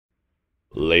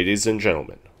Ladies and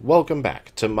gentlemen, welcome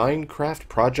back to Minecraft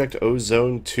Project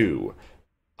Ozone 2.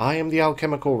 I am the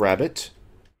alchemical rabbit,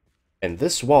 and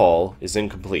this wall is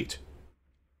incomplete.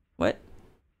 What?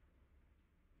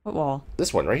 What wall?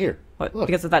 This one right here. What? Look,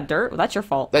 Because of that dirt? Well, that's your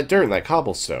fault. that dirt and that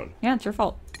cobblestone. Yeah, it's your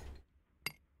fault.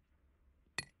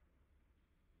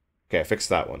 Okay, I fixed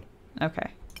that one.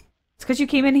 Okay. It's because you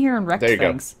came in here and wrecked There you go.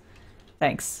 things.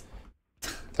 Thanks.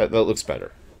 That looks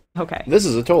better. Okay. This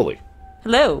is Atoli.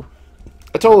 Hello.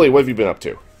 Atoli, what have you been up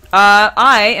to?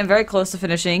 I am very close to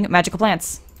finishing Magical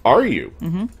Plants. Are you?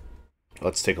 Mm-hmm.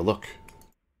 Let's take a look.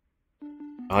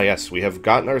 Ah yes, we have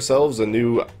gotten ourselves a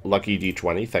new Lucky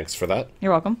D20, thanks for that.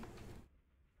 You're welcome.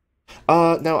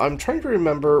 Now I'm trying to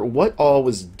remember what all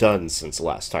was done since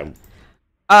last time.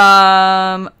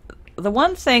 The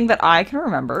one thing that I can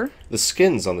remember... The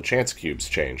skins on the chance cubes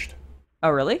changed. Oh,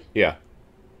 really? Yeah.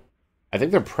 I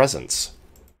think they're presents.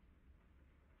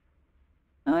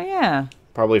 Oh, yeah.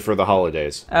 Probably for the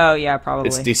holidays. Oh, yeah, probably.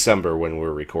 It's December when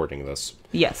we're recording this.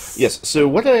 Yes. Yes, so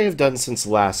what I have done since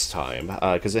last time,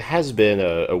 because it has been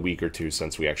a week or two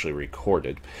since we actually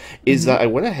recorded, is that I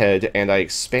went ahead and I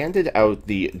expanded out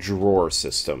the drawer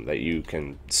system that you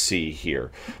can see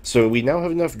here. So we now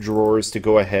have enough drawers to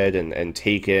go ahead and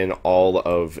take in all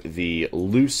of the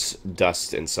loose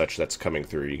dust and such that's coming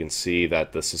through. You can see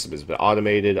that the system has been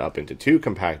automated up into two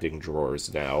compacting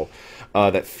drawers now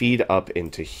that feed up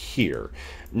into here.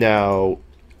 Now,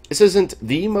 this isn't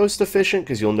the most efficient,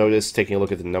 because you'll notice, taking a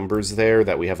look at the numbers there,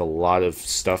 that we have a lot of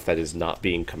stuff that is not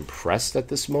being compressed at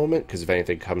this moment, because if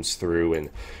anything comes through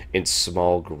in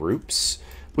small groups,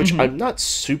 which I'm not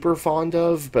super fond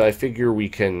of, but I figure we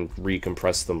can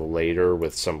recompress them later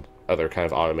with some other kind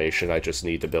of automation. I just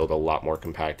need to build a lot more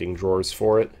compacting drawers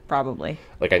for it. Probably.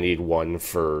 Like, I need one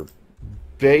for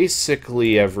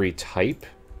basically every type.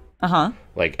 Uh-huh.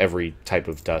 Like every type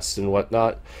of dust and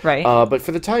whatnot. Right. But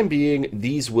for the time being,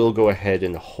 these will go ahead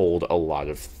and hold a lot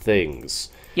of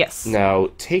things. Yes. Now,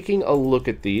 taking a look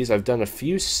at these, I've done a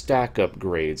few stack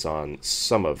upgrades on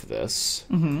some of this.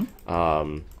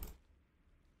 Yeah,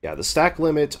 the stack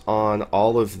limit on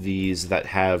all of these that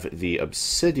have the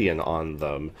obsidian on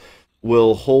them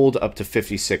will hold up to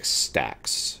 56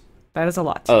 stacks. That is a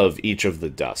lot. Of each of the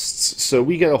dusts. So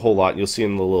we get a whole lot. You'll see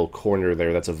in the little corner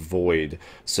there, that's a void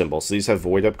symbol. So these have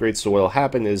void upgrades. So what will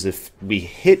happen is if we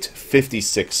hit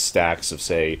 56 stacks of,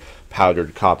 say,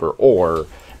 powdered copper ore,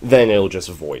 then it'll just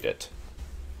void it.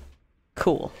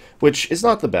 Cool. Which is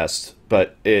not the best,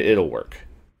 but it'll work.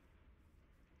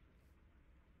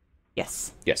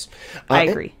 Yes. Yes. I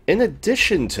agree. In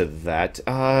addition to that,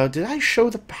 did I show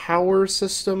the power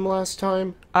system last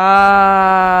time?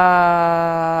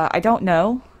 I don't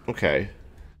know. Okay.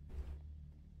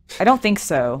 I don't think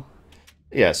so.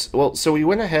 Yes, well, so we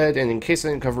went ahead, and in case I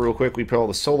didn't cover real quick, we put all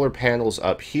the solar panels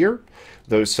up here.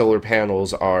 Those solar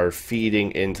panels are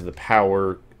feeding into the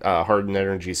power hardened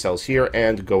energy cells here,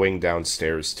 and going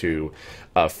downstairs to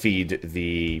feed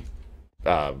the...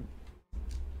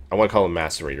 I want to call them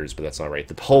macerators, but that's not right.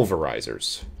 The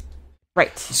pulverizers.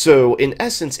 Right. So, in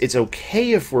essence, it's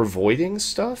okay if we're voiding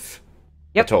stuff.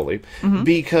 Yep. Totally.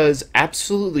 Because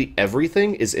absolutely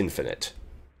everything is infinite.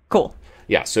 Cool.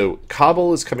 Yeah, so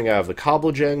cobble is coming out of the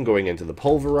cobble gen, going into the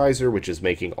pulverizer, which is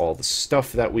making all the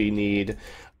stuff that we need.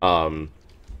 The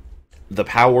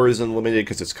power is unlimited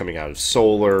because it's coming out of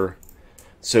solar.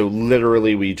 So,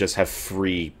 literally, we just have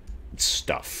free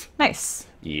stuff. Nice.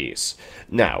 Yes.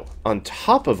 Now, on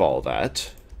top of all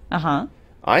that, Uh-huh.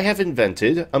 I have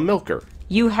invented a milker.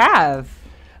 You have.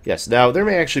 Yes, now, there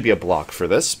may actually be a block for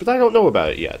this, but I don't know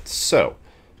about it yet. So,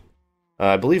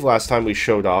 I believe last time we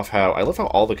showed off how... I love how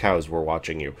all the cows were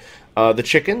watching you. The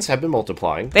chickens have been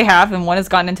multiplying. They have, and one has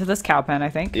gotten into this cow pen, I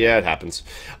think. Yeah, it happens.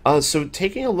 So,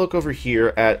 taking a look over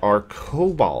here at our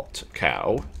cobalt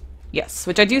cow... Yes,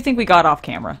 which I do think we got off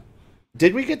camera.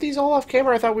 Did we get these all off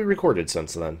camera? I thought we recorded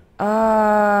since then.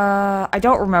 I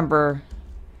don't remember.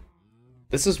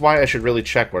 This is why I should really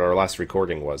check what our last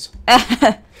recording was.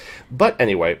 But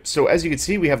anyway, so as you can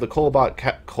see, we have the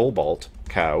cobalt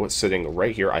cow sitting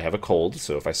right here. I have a cold,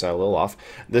 so if I sound a little off.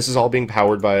 This is all being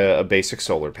powered by a basic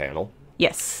solar panel.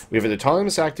 Yes. We have an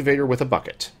autonomous activator with a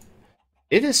bucket.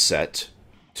 It is set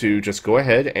to just go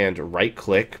ahead and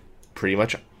right-click pretty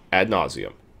much ad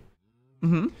nauseum.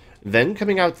 Then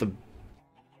coming out the...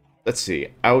 Let's see,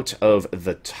 out of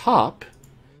the top,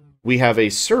 we have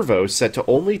a servo set to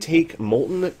only take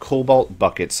molten cobalt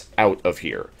buckets out of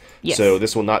here. Yes. So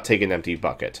this will not take an empty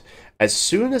bucket. As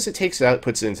soon as it takes it out, it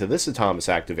puts it into this autonomous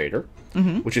activator,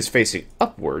 which is facing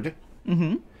upward,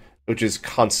 which is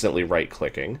constantly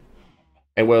right-clicking.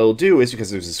 And what it'll do is,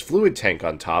 because there's this fluid tank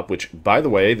on top, which, by the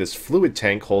way, this fluid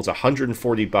tank holds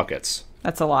 140 buckets.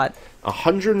 That's a lot.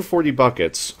 140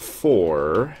 buckets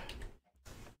for...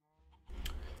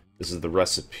 This is the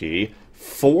recipe.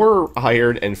 4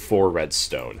 iron and 4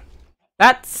 redstone.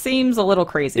 That seems a little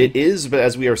crazy. It is, but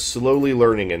as we are slowly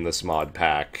learning in this mod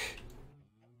pack,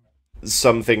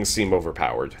 some things seem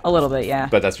overpowered. A little bit, yeah.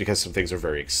 But that's because some things are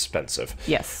very expensive.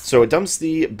 Yes. So it dumps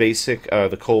the basic,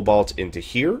 the cobalt into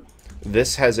here.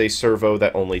 This has a servo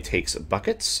that only takes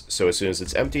buckets, so as soon as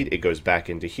it's emptied, it goes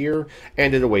back into here,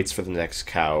 and it awaits for the next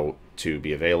cow to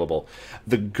be available.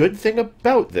 The good thing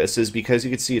about this is because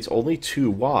you can see it's only 2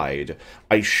 wide,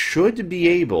 I should be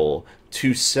able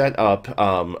to set up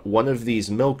one of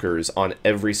these milkers on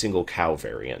every single cow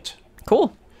variant.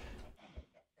 Cool.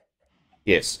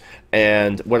 Yes,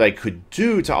 and what I could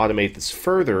do to automate this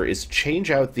further is change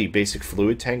out the basic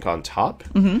fluid tank on top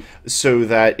so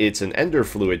that it's an ender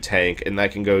fluid tank, and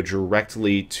that can go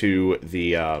directly to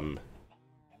the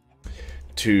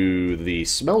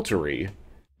smeltery.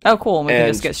 Oh, cool. And we can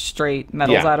just get straight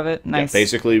metals out of it. Nice. Yeah,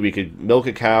 basically, we could milk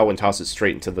a cow and toss it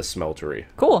straight into the smeltery.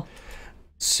 Cool.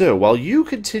 So, while you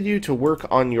continue to work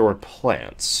on your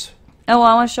plants... Oh, well,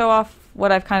 I want to show off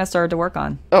what I've kind of started to work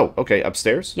on. Oh, okay.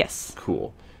 Upstairs? Yes.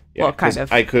 Cool. Yeah, well, kind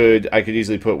of. I could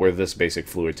easily put where this basic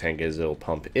fluid tank is. It'll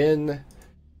pump in,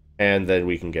 and then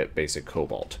we can get basic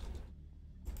cobalt.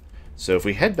 So if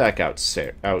we head back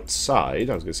outside, I was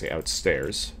going to say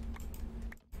outstairs,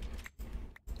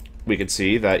 we can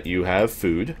see that you have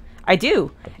food. I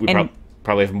do. We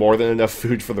probably have more than enough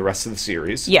food for the rest of the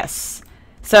series. Yes.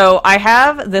 So I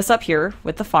have this up here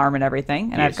with the farm and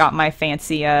everything, and Yes. I've got my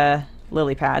fancy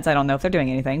lily pads. I don't know if they're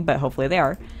doing anything, but hopefully they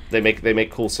are. They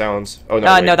make cool sounds. Oh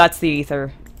no, no, that's the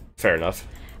ether. Fair enough.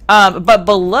 But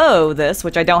below this,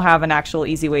 which I don't have an actual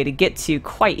easy way to get to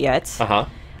quite yet,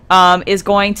 is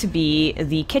going to be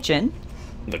the kitchen.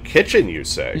 The kitchen, you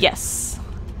say? Yes.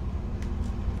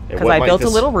 And Because I built a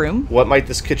little room. What might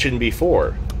this kitchen be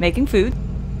for? Making food.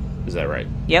 Is that right?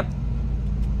 Yep.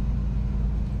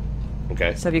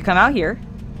 Okay. So if you come out here.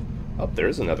 Oh, there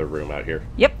is another room out here.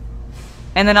 Yep.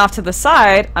 And then off to the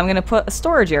side, I'm going to put a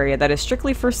storage area that is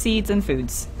strictly for seeds and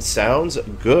foods. Sounds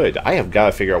good. I have got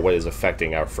to figure out what is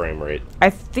affecting our frame rate. I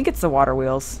think it's the water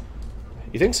wheels.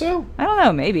 You think so? I don't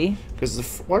know, maybe. Because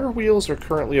the water wheels are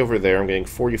currently over there. I'm getting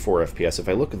 44 FPS. If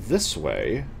I look this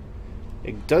way,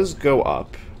 it does go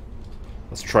up.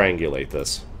 Let's triangulate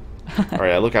this.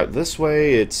 Alright, I look out this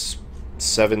way. It's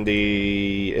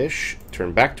 70-ish.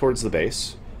 Turn back towards the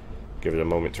base. Give it a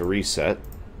moment to reset.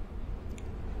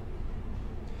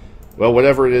 Well,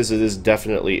 whatever it is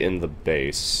definitely in the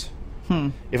base.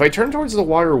 If I turn towards the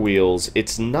water wheels,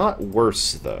 it's not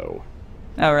worse, though.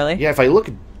 Oh, really? Yeah, if I look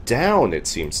down, it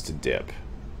seems to dip.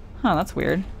 Huh, that's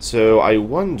weird. So, I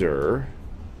wonder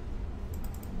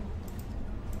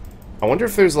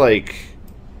if there's, like,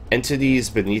 entities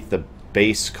beneath the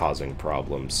base causing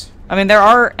problems. I mean, there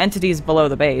are entities below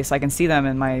the base. I can see them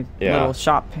in my little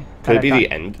shop. Could it be the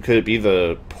end? Could it be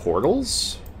the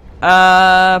portals?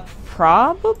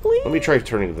 Probably? Let me try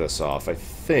turning this off. I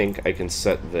think I can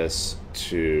set this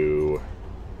to...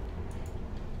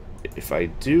 If I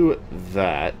do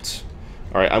that...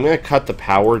 Alright, I'm going to cut the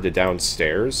power to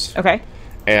downstairs. Okay.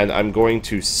 And I'm going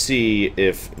to see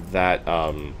if that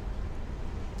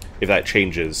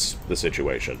changes the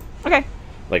situation. Okay.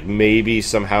 Like, maybe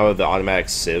somehow the automatic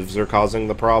sieves are causing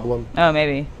the problem. Oh,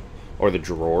 maybe. Or the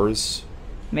drawers.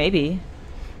 Maybe.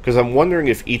 Because I'm wondering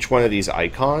if each one of these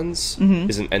icons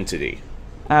is an entity.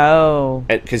 Oh.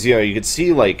 Because, you know, you could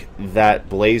see, like, that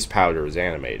blaze powder is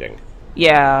animating.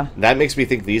 Yeah. That makes me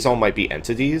think these all might be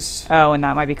entities. Oh, and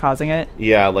that might be causing it?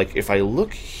 Yeah, like, if I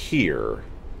look here...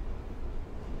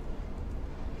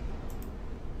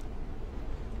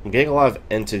 I'm getting a lot of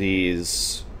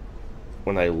entities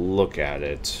when I look at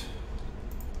it.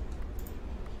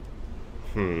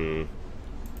 The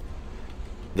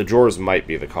drawers might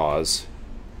be the cause.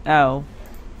 Oh.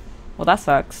 Well, that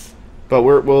sucks. But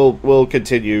we'll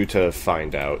continue to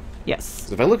find out.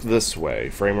 Yes. If I look this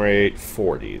way, frame rate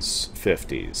 40s,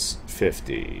 50s,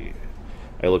 50.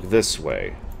 I look this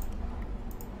way.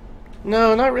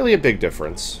 No, not really a big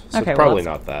difference. So Okay, it's probably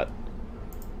well, not that.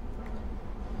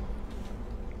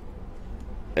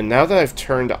 And now that I've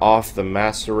turned off the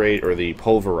macerate or the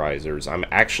pulverizers, I'm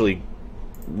actually...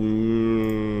 I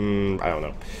don't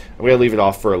know. I'm going to leave it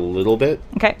off for a little bit.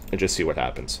 Okay. And just see what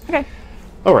happens. Okay.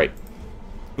 Alright.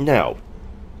 Now,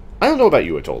 I don't know about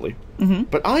you, Atoli,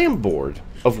 but I am bored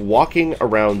of walking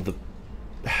around the...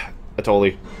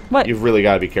 Atoli, What? you've really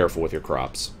got to be careful with your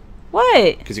crops.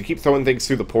 What? Because you keep throwing things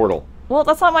through the portal. Well,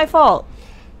 that's not my fault.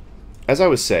 As I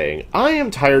was saying, I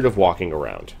am tired of walking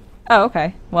around. Oh,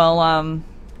 okay. Well,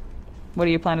 what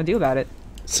do you plan to do about it?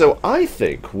 So I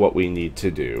think what we need to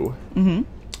do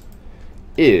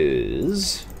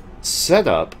is set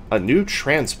up a new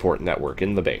transport network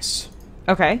in the base.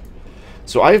 Okay.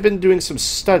 So I've been doing some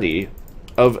study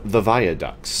of the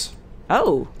viaducts.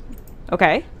 Oh.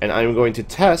 Okay. And I'm going to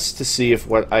test to see if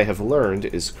what I have learned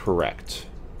is correct.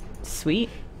 Sweet.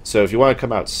 So if you want to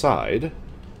come outside,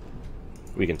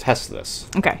 we can test this.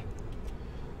 Okay.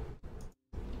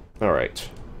 Alright.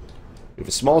 We have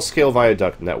a small-scale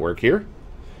viaduct network here.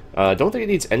 Don't think it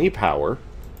needs any power.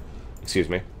 Excuse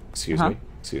me. Excuse me.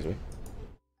 Excuse me.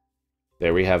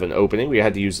 There we have an opening. We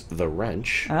had to use the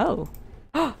wrench. Oh.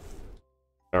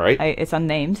 Alright. It's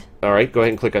unnamed. Alright, go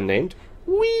ahead and click unnamed.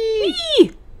 Whee!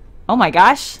 Whee! Oh my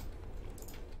gosh.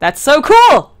 That's so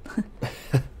cool!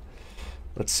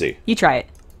 Let's see. You try it.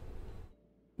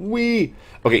 Whee!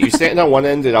 Okay, you stand on one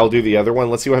end and I'll do the other one.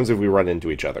 Let's see what happens if we run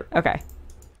into each other. Okay.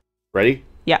 Ready?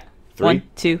 Yeah. 3. 1,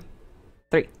 2,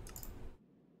 3.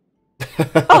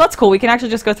 Oh, that's cool. We can actually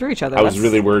just go through each other. I was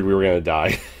really worried we were going to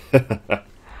die.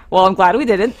 Well, I'm glad we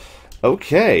didn't.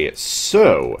 Okay,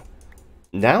 so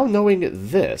now knowing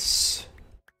this,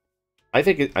 I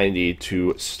think I need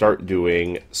to start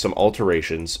doing some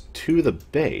alterations to the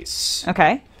base.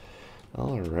 Okay.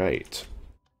 Alright.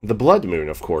 The blood moon,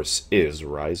 of course, is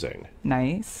rising.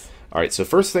 Nice. Alright, so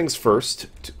first things first,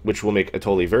 which will make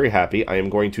Atoli very happy, I am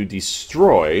going to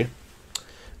destroy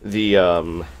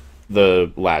the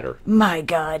ladder. My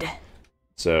god.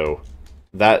 So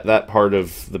that part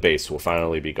of the base will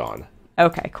finally be gone.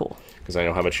 Okay, cool. Because I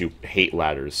know how much you hate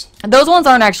ladders. And those ones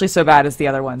aren't actually so bad as the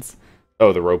other ones.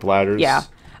 Oh, the rope ladders? Yeah.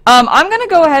 I'm gonna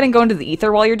go ahead and go into the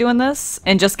ether while you're doing this,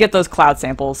 and just get those cloud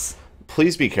samples.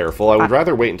 Please be careful. I would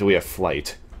rather wait until we have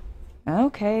flight.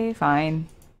 Okay, fine.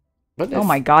 But Oh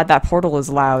my god, that portal is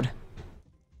loud.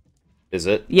 Is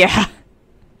it? Yeah.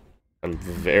 I'm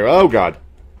very... Oh god.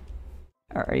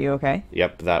 Are you okay?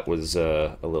 Yep, that was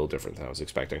a little different than I was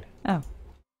expecting. Oh.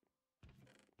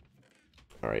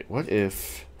 Alright, what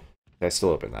if... Can I still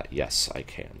open that? Yes, I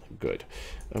can. Good.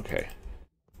 Okay.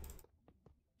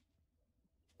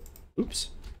 Oops.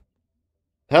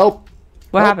 Help!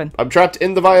 What happened? I'm trapped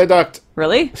in the viaduct!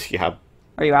 Really? Yeah.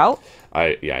 Are you out?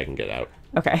 Yeah, I can get out.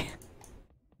 Okay.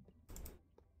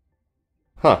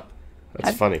 Huh.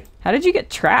 That's funny. How did you get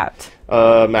trapped?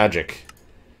 Magic.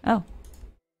 Oh.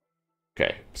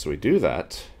 Okay, so we do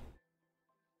that.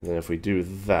 And then if we do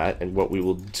that, and what we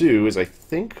will do is I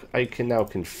think I can now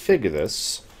configure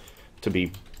this to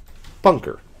be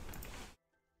bunker.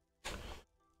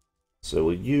 So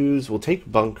we'll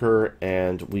take bunker,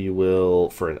 and we will,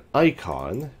 for an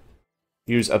icon,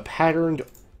 use a patterned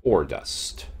ore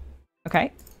dust.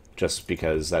 Okay. Just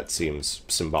because that seems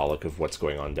symbolic of what's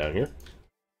going on down here.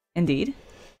 Indeed.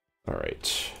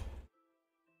 Alright.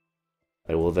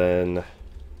 I will then...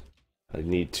 I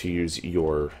need to use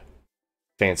your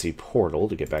fancy portal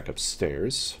to get back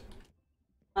upstairs.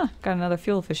 Huh, got another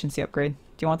fuel efficiency upgrade.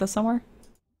 Do you want this somewhere?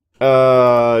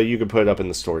 You can put it up in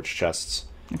the storage chests.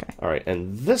 Okay. Alright,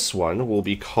 and this one will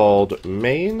be called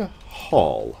Main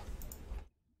Hall.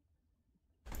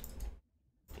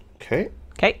 Okay.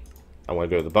 Okay. I want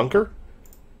to go to the bunker.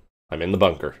 I'm in the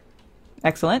bunker.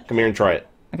 Excellent. Come here and try it.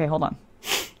 Okay, hold on.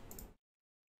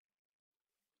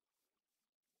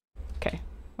 Okay.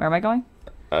 Where am I going?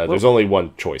 There's only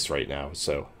one choice right now,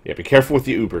 so yeah, be careful with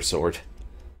the Uber sword.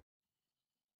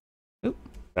 Oop.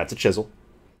 That's a chisel.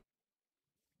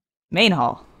 Main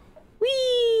hall.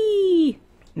 Whee!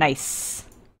 Nice.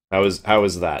 How is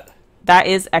that? That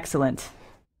is excellent.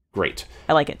 Great.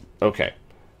 I like it. Okay.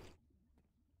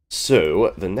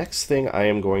 So, the next thing I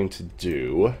am going to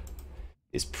do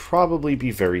is probably be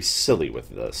very silly with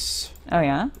this. Oh,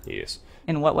 yeah? Yes.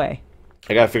 In what way?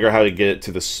 I gotta figure out how to get it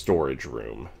to the storage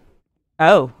room.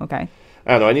 Oh, okay.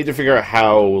 I don't know, I need to figure out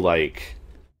how, like,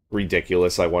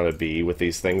 ridiculous I want to be with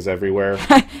these things everywhere.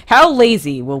 How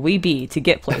lazy will we be to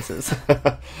get places?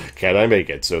 Can I make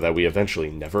it so that we eventually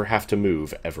never have to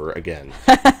move ever again?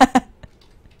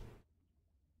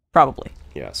 Probably.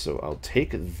 Yeah, so I'll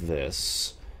take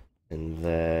this, and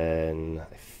then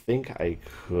I think I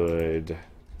could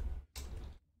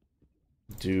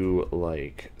do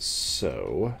like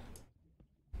so.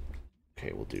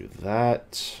 Okay, we'll do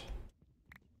that.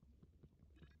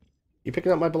 You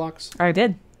picking up my blocks? I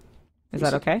did. Is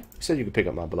that okay? You said you could pick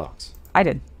up my blocks. I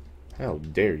did. How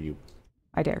dare you?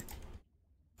 I dare.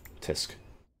 Tisk.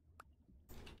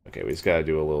 Okay, we just gotta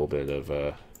do a little bit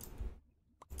of,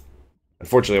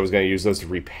 Unfortunately, I was gonna use those to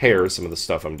repair some of the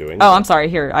stuff I'm doing. Oh, I'm sorry.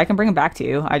 Here, I can bring them back to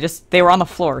you. They were on the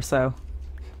floor, so...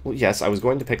 Well, yes, I was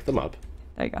going to pick them up.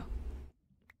 There you go.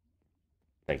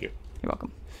 Thank you. You're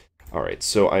welcome. Alright,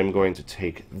 so I'm going to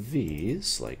take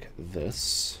these, like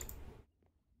this.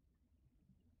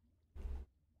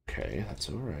 okay. That's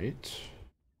alright.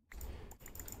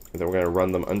 And then we're going to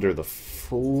run them under the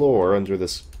floor, under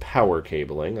this power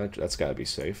cabling. That's got to be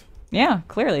safe. Yeah,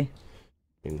 clearly.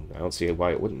 I mean, I don't see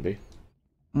why it wouldn't be.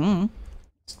 Bang,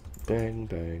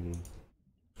 bang.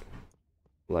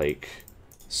 Like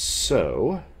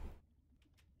so.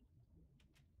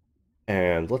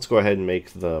 And let's go ahead and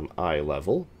make them eye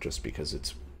level, just because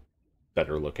it's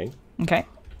better looking. Okay.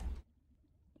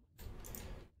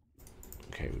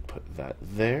 Okay, we put that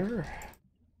there.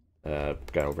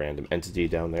 Got a random entity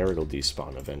down there. It'll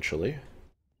despawn eventually.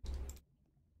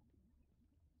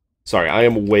 Sorry, I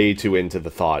am way too into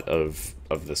the thought of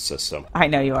this system. I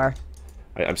know you are.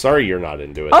 I'm sorry you're not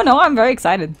into it. Oh, no, I'm very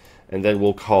excited. And then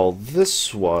we'll call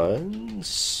this one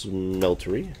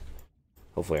Smeltery.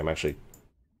 Hopefully I'm actually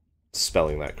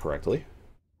spelling that correctly.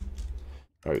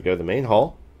 Alright, we go to the main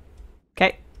hall.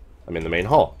 Okay. I'm in the main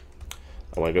hall.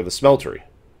 I want to go to the Smeltery.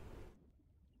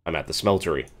 I'm at the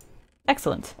Smeltery.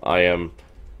 Excellent. I am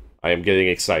getting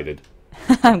excited.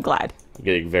 I'm glad. I'm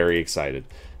getting very excited.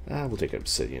 We'll take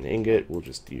obsidian ingot. We'll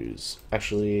just use...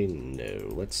 Actually, no.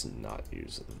 Let's not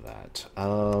use that.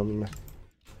 I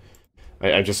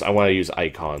want to use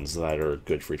icons that are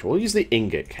good for each one. We'll use the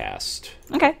ingot cast.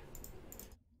 Okay.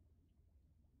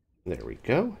 There we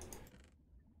go.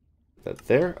 That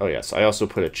there. Oh, yes. I also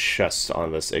put a chest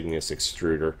on this igneous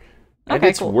extruder. And Okay,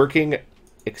 it's cool. working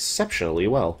exceptionally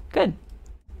well. Good.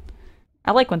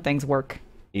 I like when things work.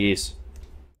 Yes.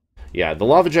 Yeah, the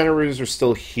lava generators are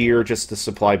still here just to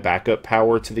supply backup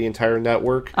power to the entire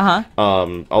network.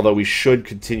 Although we should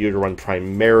continue to run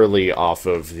primarily off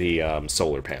of the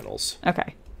solar panels.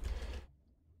 Okay.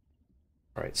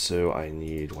 Alright, so I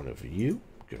need one of you.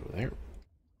 Go there.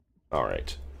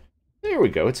 Alright. There we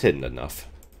go, it's hidden enough.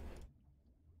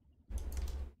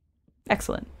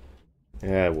 Excellent.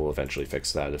 Yeah, we'll eventually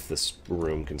fix that if this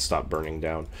room can stop burning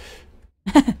down.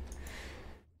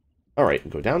 Alright,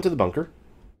 go down to the bunker.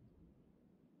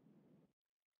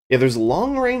 Yeah, there's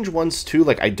long-range ones, too.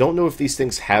 Like, I don't know if these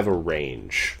things have a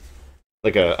range.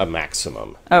 Like, a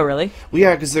maximum. Oh, really? Well,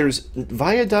 yeah, because there's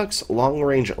viaducts,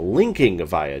 long-range linking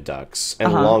viaducts,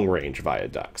 and long-range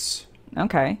viaducts.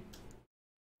 Okay.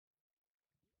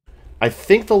 I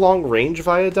think the long-range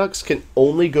viaducts can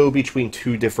only go between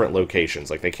two different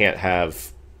locations. Like, they can't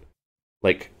have,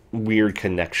 like, weird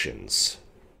connections.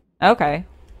 Okay.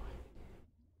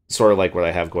 Sort of like what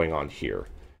I have going on here.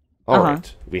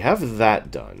 Alright, we have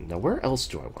that done. Now, where else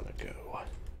do I want to go?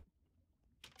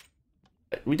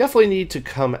 We definitely need to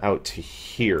come out to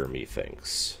here,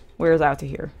 methinks. Where's out to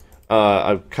here?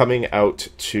 I'm coming out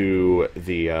to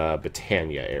the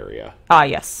Britannia area. Ah,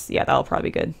 yes. Yeah, that'll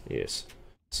probably be good. Yes.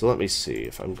 So let me see.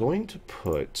 If I'm going to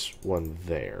put one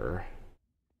there,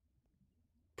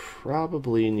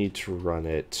 probably need to run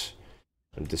it.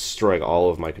 I'm destroying all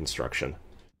of my construction.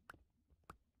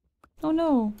 Oh,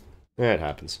 no. That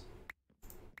happens.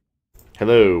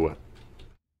 Hello,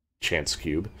 Chance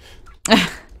Cube.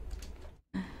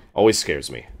 Always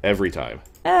scares me. Every time.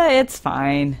 It's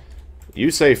fine. You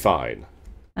say fine.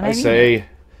 And I say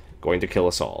going to kill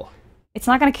us all. It's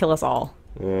not going to kill us all.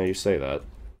 You say that.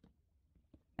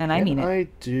 And I mean it. I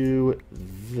do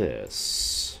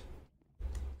this.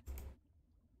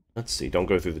 Let's see. Don't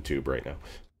go through the tube right now.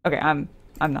 Okay, I'm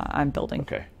not. I'm building.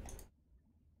 Okay.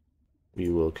 We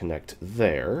will connect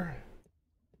there.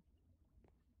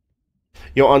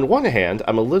 You know, on one hand,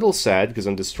 I'm a little sad because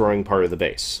I'm destroying part of the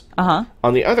base. On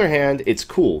the other hand, it's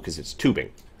cool because it's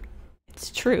tubing.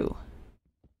 It's true.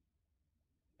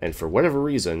 And for whatever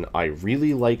reason, I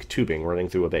really like tubing running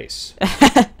through a base.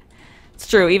 It's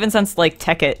true, even since, like,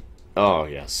 Tekkit. Oh,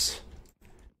 yes.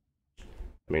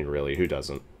 I mean, really, who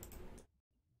doesn't?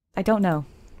 I don't know.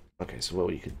 Okay, so what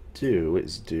we could do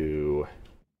is do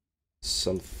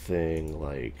something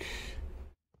like...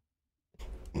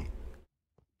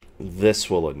 This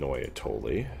will annoy it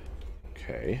totally.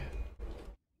 Okay.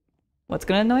 What's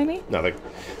gonna annoy me? Nothing.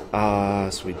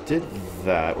 So we did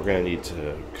that. We're gonna need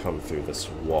to come through this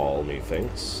wall,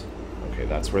 methinks. Okay,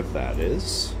 that's where that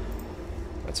is.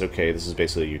 That's okay. This is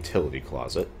basically a utility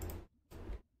closet.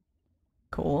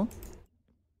 Cool.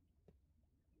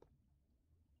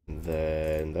 And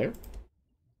then there.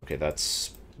 Okay,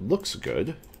 that's... looks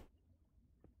good.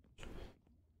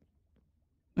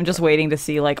 I'm just waiting to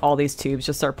see, like, all these tubes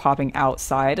just start popping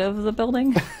outside of the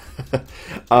building.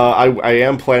 I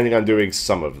am planning on doing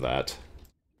some of that.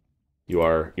 You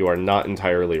are not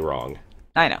entirely wrong.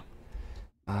 I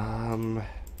know.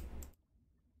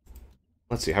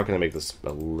 Let's see, how can I make this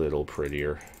a little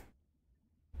prettier?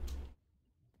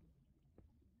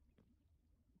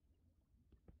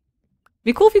 It'd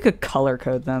be cool if you could color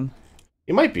code them.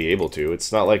 You might be able to.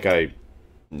 It's not like I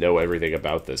know everything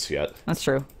about this yet. That's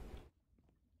true.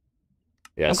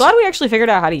 Yes. I'm glad we actually figured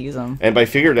out how to use them. And by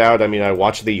figured out, I mean I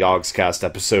watched the Yogscast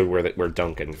episode where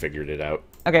Duncan figured it out.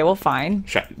 Okay, well, fine.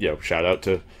 Shout out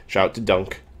to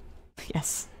Dunk.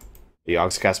 Yes. The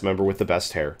Yogscast member with the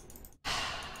best hair.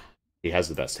 He has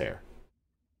the best hair.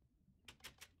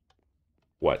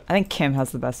 What? I think Kim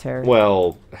has the best hair.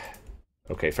 Well,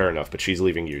 okay, fair enough, but she's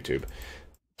leaving YouTube.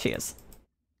 She is.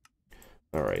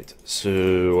 Alright,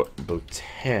 so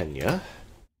Botania.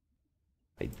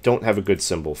 I don't have a good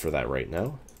symbol for that right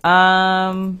now.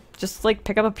 Just like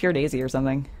pick up a pure daisy or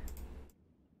something.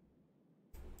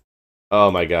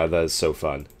 Oh my god, that is so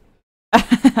fun.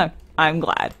 I'm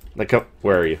glad. Like,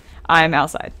 where are you? I'm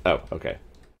outside. Oh, okay.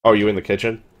 Oh, are you in the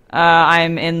kitchen?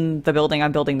 I'm in the building.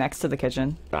 I'm building next to the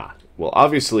kitchen. Ah, well,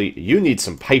 obviously, you need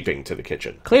some piping to the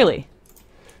kitchen. Clearly.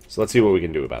 So let's see what we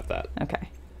can do about that. Okay.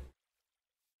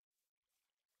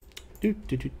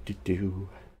 Do.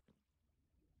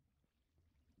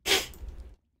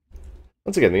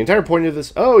 Once again, the entire point of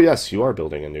this... Oh, yes, you are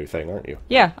building a new thing, aren't you?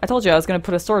 Yeah, I told you I was going to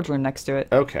put a storage room next to it.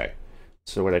 Okay.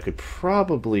 So what I could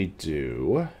probably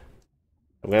do...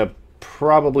 I'm going to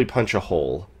probably punch a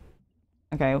hole.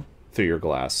 Okay. Through your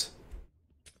glass.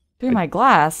 Through my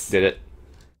glass? Did it?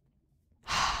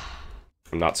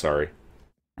 I'm not sorry.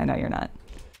 I know you're not.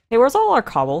 Hey, where's all our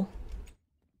cobble?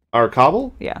 Our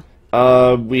cobble? Yeah.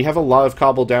 We have a lot of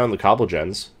cobble down the cobble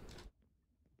gens.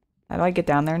 How do I get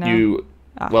down there now?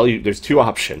 Well, there's two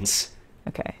options.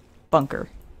 Okay. Bunker.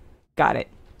 Got it.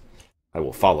 I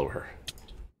will follow her.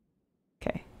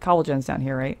 Okay. Cobble gen's down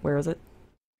here, right? Where is it?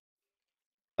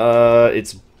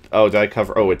 It's... Oh, did I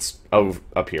cover... Oh, it's... Oh,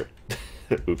 up here.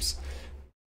 Oops.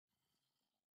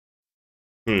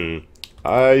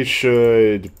 I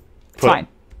should... Fine.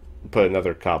 Put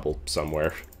another cobble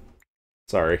somewhere.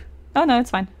 Sorry. Oh, no,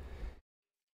 it's fine.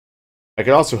 I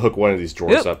could also hook one of these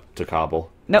drawers up to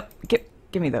cobble. Nope.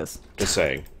 Give me those. Just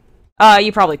saying.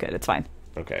 You probably could. It's fine.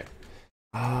 Okay.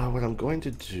 What I'm going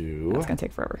to do... That's gonna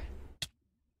take forever.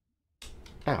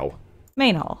 Ow.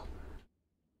 Main hall.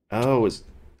 Oh,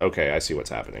 okay, I see what's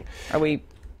happening. Are we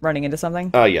running into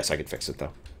something? Yes, I can fix it,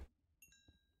 though.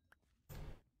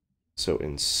 So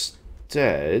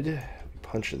instead,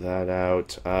 punch that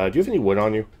out. Do you have any wood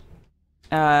on you?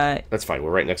 That's fine.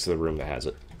 We're right next to the room that has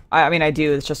it. I mean, I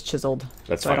do. It's just chiseled.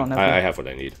 That's so fine. I don't know. I have what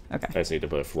I need. Okay. I just need to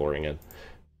put a flooring in.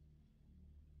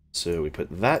 So we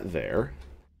put that there.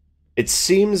 It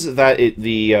seems that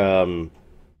the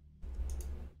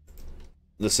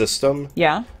system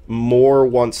more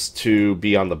wants to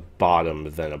be on the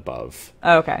bottom than above.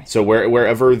 Oh, okay. So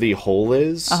wherever the hole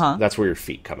is, that's where your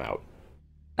feet come out.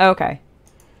 Okay.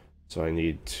 So I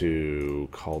need to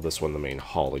call this one the main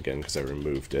hall again because I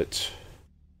removed it.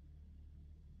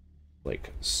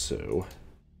 Like so.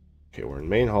 Okay, we're in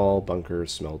main hall, bunker,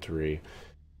 smeltery.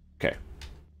 Okay.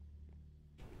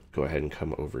 Go ahead and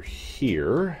come over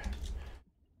here.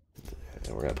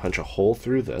 And we're going to punch a hole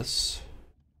through this.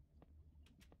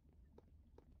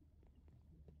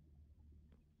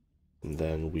 And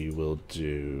then we will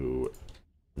do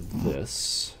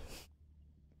this.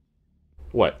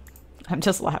 What? I'm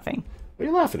just laughing. What are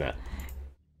you laughing at?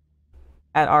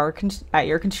 At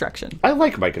your construction. I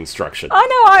like my construction. I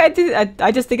know.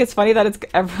 I just think it's funny that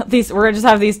we're gonna just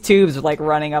have these tubes like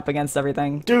running up against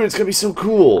everything. Dude, it's gonna be so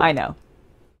cool. I know.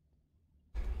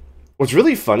 What's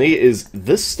really funny is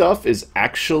this stuff is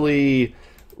actually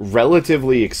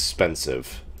relatively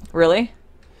expensive. Really?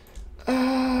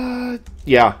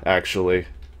 Yeah, actually.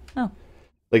 Oh.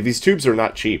 Like, these tubes are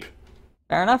not cheap.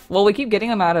 Fair enough. Well, we keep getting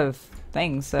them out of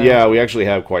things, so... Yeah, we actually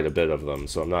have quite a bit of them,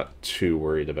 so I'm not too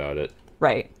worried about it.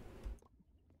 Right.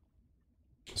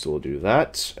 So we'll do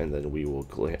that, and then we will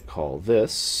call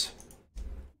this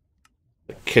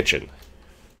the kitchen.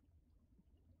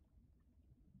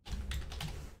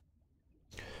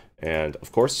 And,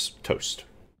 of course, toast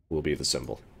will be the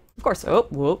symbol. Of course. Oh,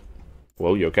 whoop.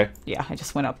 Whoa, you okay? Yeah, I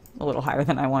just went up a little higher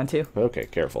than I wanted to. Okay,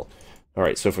 careful.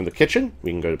 Alright, so from the kitchen,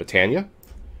 we can go to Botania.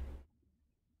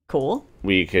 Cool.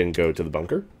 We can go to the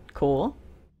bunker. Cool.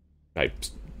 I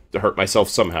hurt myself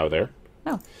somehow there.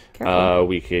 Oh, careful.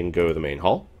 We can go to the main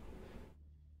hall.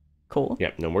 Cool.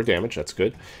 Yep, no more damage, that's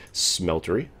good.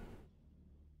 Smeltery.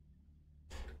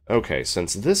 Okay,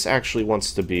 since this actually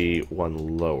wants to be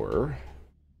one lower...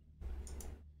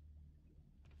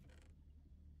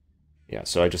 Yeah,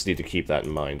 so I just need to keep that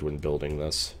in mind when building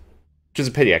this. Which is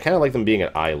a pity. I kind of like them being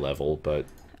at eye level, but...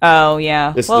 Oh,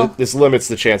 yeah. This limits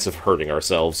the chance of hurting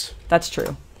ourselves. That's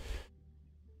true.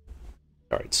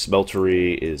 Alright,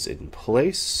 smeltery is in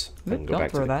place. Don't go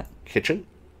back throw to the that. kitchen.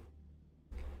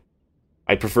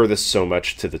 I prefer this so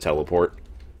much to the teleport.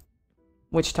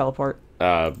 Which teleport?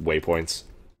 Waypoints.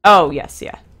 Oh, yes,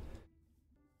 yeah.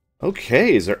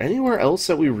 Okay, is there anywhere else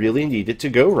that we really needed to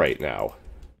go right now?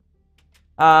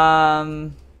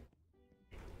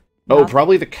 Oh,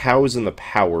 probably the cows in the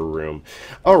power room.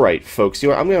 Alright, folks, I'm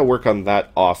going to work on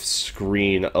that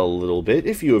off-screen a little bit.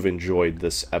 If you have enjoyed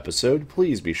this episode,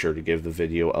 please be sure to give the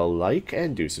video a like,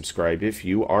 and do subscribe if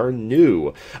you are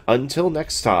new. Until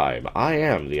next time, I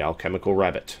am the Alchemical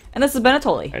Rabbit. And this has been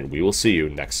Atoli. And we will see you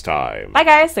next time. Bye,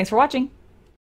 guys. Thanks for watching.